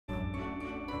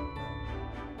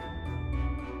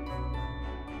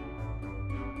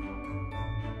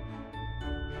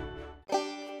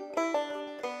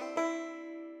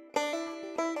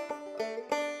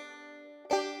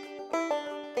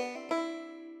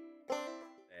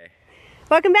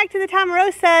Welcome back to the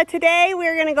Thomarosa. Today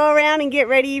we're going to go around and get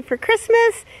ready for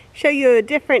Christmas, show you a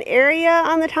different area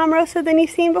on the Thomarosa than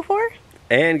you've seen before.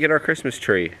 And get our Christmas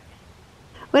tree.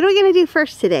 What are we going to do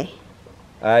first today?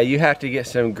 You have to get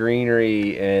some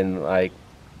greenery and like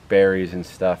berries and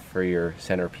stuff for your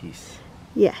centerpiece.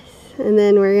 Yes, and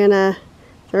then we're gonna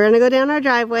go down our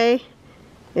driveway.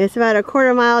 It's about a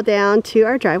quarter mile down to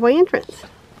our driveway entrance.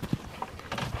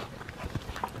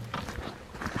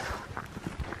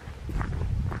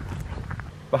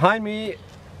 Behind me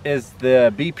is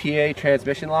the BPA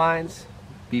transmission lines.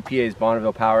 BPA is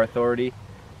Bonneville Power Authority,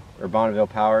 or Bonneville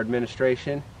Power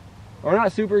Administration. We're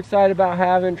not super excited about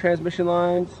having transmission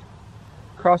lines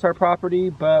across our property,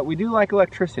 but we do like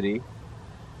electricity.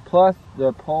 Plus,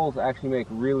 the poles actually make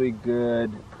really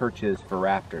good perches for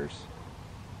raptors.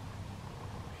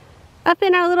 Up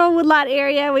in our little woodlot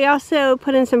area, we also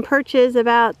put in some perches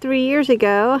about 3 years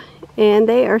ago, and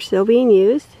they are still being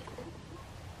used.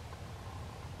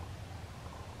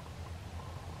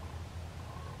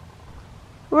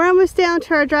 We're almost down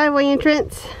to our driveway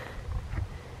entrance.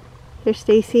 There's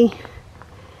Stacy.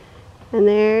 And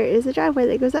there is a driveway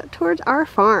that goes up towards our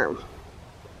farm.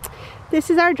 This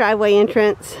is our driveway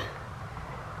entrance.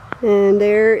 And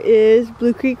there is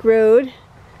Blue Creek Road.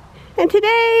 And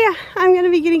today I'm going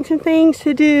to be getting some things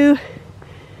to do,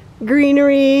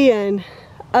 greenery and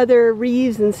other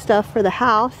wreaths and stuff for the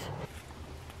house.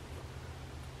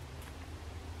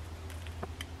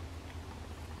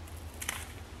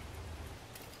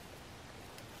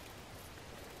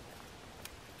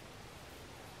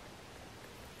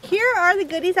 Here are the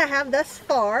goodies I have thus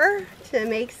far to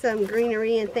make some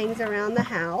greenery and things around the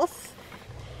house.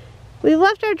 We've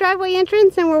left our driveway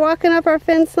entrance and we're walking up our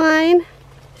fence line.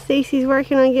 Stacy's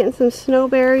working on getting some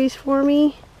snowberries for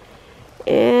me.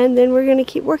 And then we're going to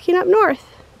keep working up north.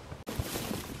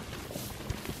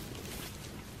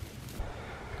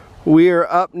 We are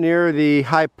up near the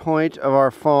high point of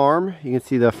our farm. You can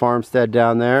see the farmstead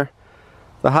down there.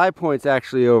 The high point's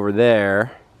actually over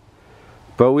there.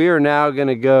 But we are now going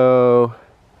to go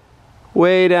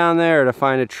way down there to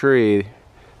find a tree.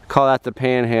 Call that the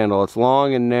panhandle. It's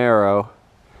long and narrow,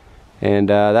 and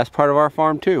that's part of our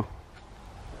farm too.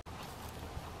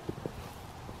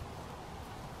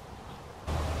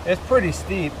 It's pretty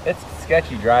steep. It's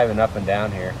sketchy driving up and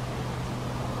down here.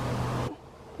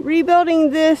 Rebuilding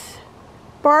this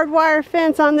barbed wire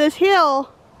fence on this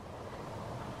hill,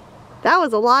 that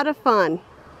was a lot of fun.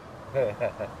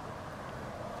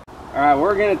 Alright,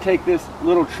 we're going to take this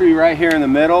little tree right here in the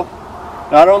middle.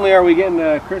 Not only are we getting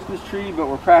a Christmas tree, but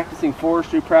we're practicing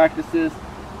forestry practices.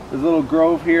 There's a little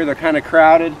grove here, they're kind of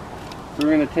crowded. So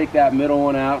we're going to take that middle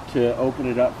one out to open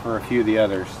it up for a few of the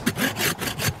others.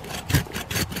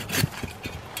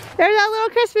 There's that little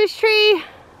Christmas tree.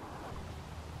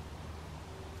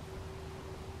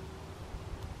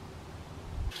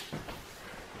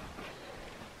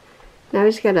 Now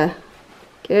we just gotta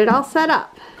get it all set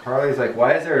up. Carly's like,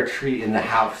 why is there a tree in the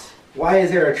house? Why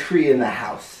is there a tree in the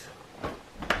house?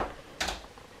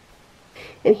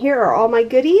 And here are all my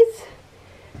goodies.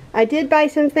 I did buy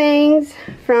some things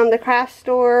from the craft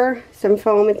store, some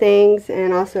foam and things,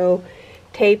 and also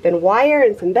tape and wire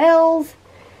and some bells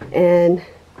and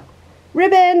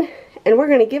ribbon, and we're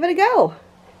gonna give it a go.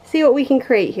 See what we can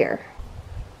create here.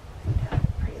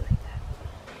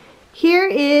 Here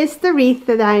is the wreath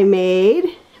that I made.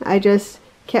 I just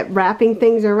kept wrapping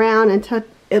things around until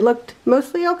it looked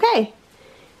mostly okay.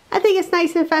 I think it's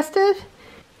nice and festive.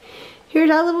 Here's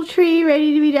our little tree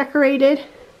ready to be decorated.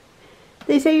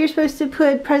 They say you're supposed to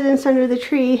put presents under the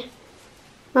tree.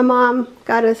 My mom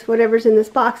got us whatever's in this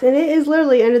box, and it is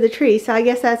literally under the tree, so I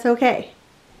guess that's okay.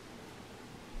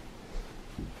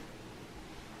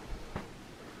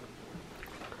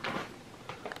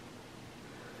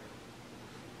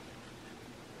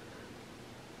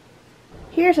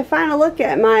 Here's a final look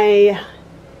at my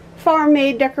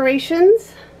farm-made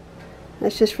decorations.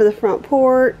 That's just for the front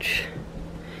porch.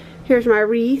 Here's my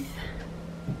wreath.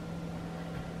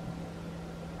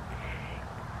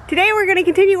 Today we're going to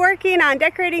continue working on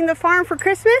decorating the farm for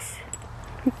Christmas.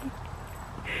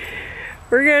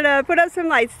 We're going to put up some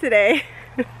lights today.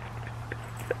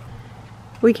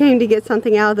 We came to get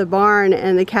something out of the barn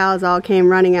and the cows all came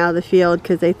running out of the field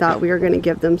because they thought we were going to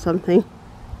give them something.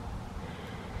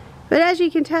 But as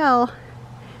you can tell,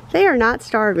 they are not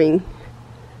starving.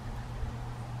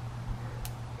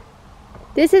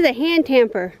 This is a hand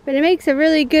tamper, but it makes a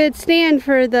really good stand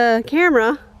for the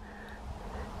camera.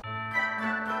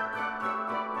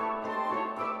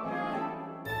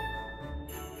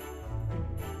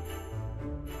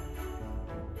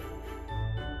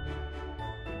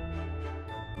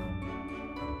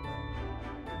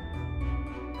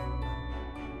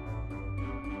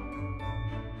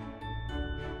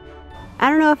 I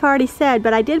don't know if I already said,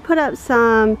 but I did put up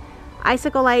some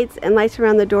icicle lights and lights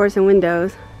around the doors and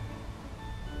windows.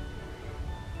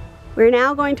 We're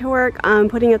now going to work on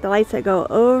putting up the lights that go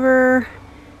over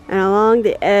and along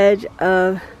the edge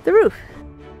of the roof.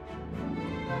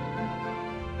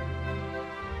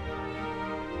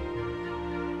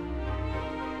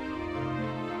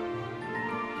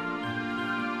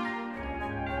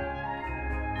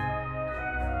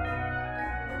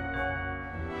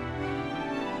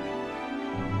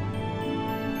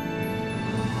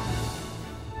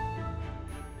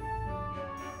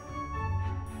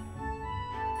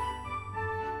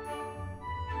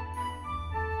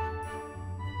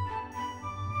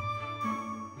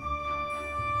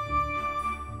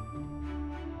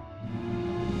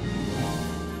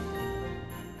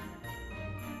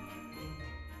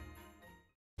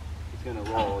 It's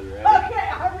gonna roll. You ready? Okay,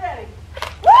 I'm ready.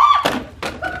 I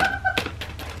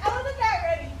wasn't that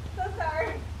ready. So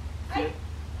sorry.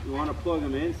 You want to plug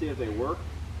them in, see if they work?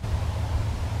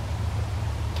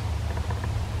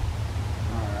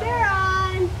 They're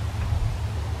on.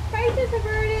 Faces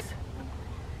averted.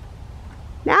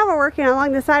 Now we're working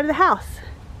along the side of the house.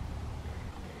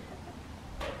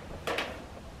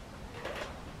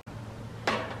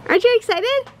 Aren't you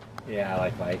excited? Yeah, I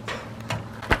like lights.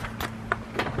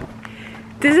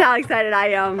 This is how excited I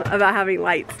am about having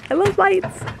lights. I love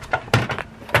lights.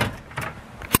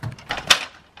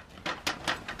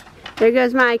 There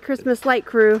goes my Christmas light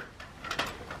crew.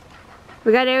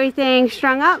 We got everything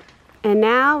strung up, and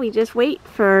now we just wait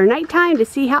for nighttime to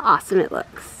see how awesome it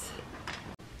looks.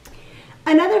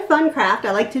 Another fun craft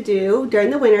I like to do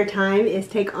during the winter time is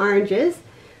take oranges,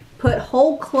 put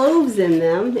whole cloves in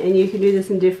them, and you can do this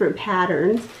in different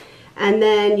patterns, and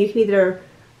then you can either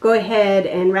go ahead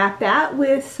and wrap that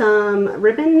with some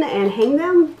ribbon and hang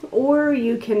them, or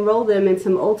you can roll them in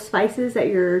some old spices that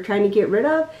you're trying to get rid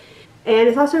of. And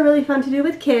it's also really fun to do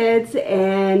with kids,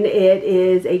 and it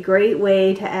is a great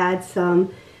way to add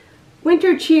some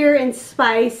winter cheer and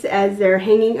spice as they're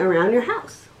hanging around your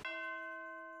house.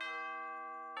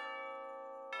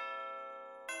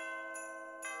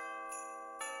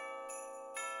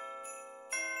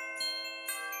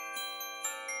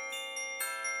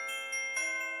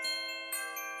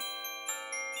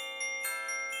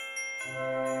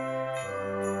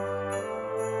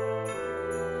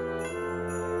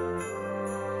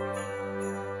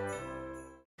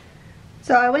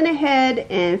 So I went ahead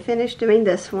and finished doing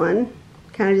this one,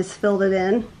 kind of just filled it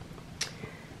in.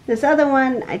 This other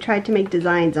one I tried to make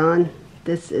designs on.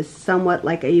 This is somewhat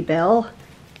like a bell.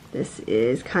 This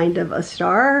is kind of a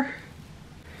star.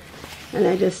 And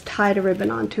I just tied a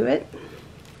ribbon onto it.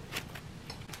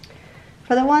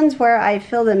 For the ones where I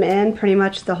fill them in pretty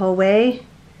much the whole way,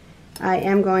 I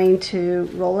am going to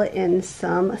roll it in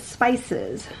some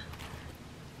spices.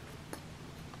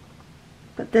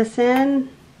 Put this in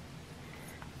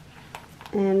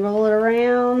and roll it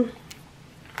around.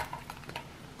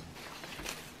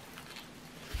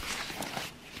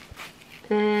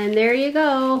 And there you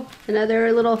go,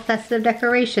 another little festive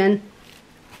decoration.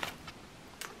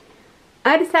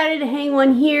 I decided to hang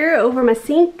one here over my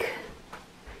sink.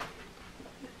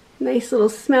 Nice little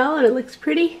smell, and it looks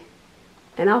pretty.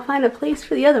 And I'll find a place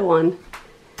for the other one.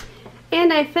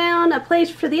 And I found a place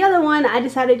for the other one. I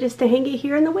decided just to hang it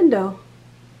here in the window.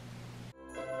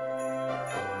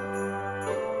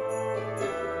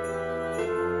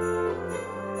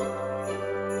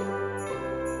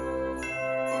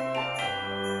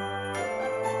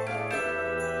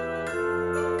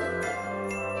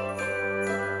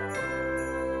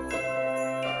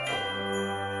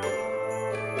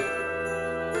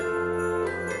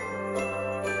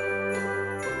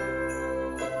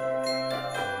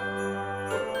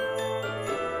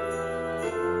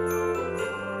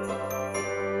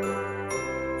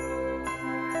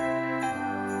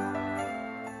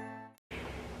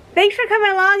 Thanks for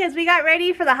coming along as we got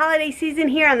ready for the holiday season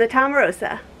here on the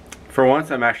Thomarosa. For once,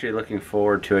 I'm actually looking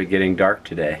forward to it getting dark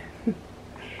today.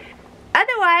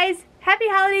 Otherwise, happy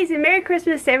holidays and Merry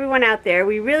Christmas to everyone out there.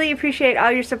 We really appreciate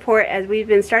all your support as we've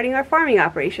been starting our farming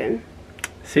operation.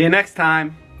 See you next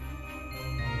time.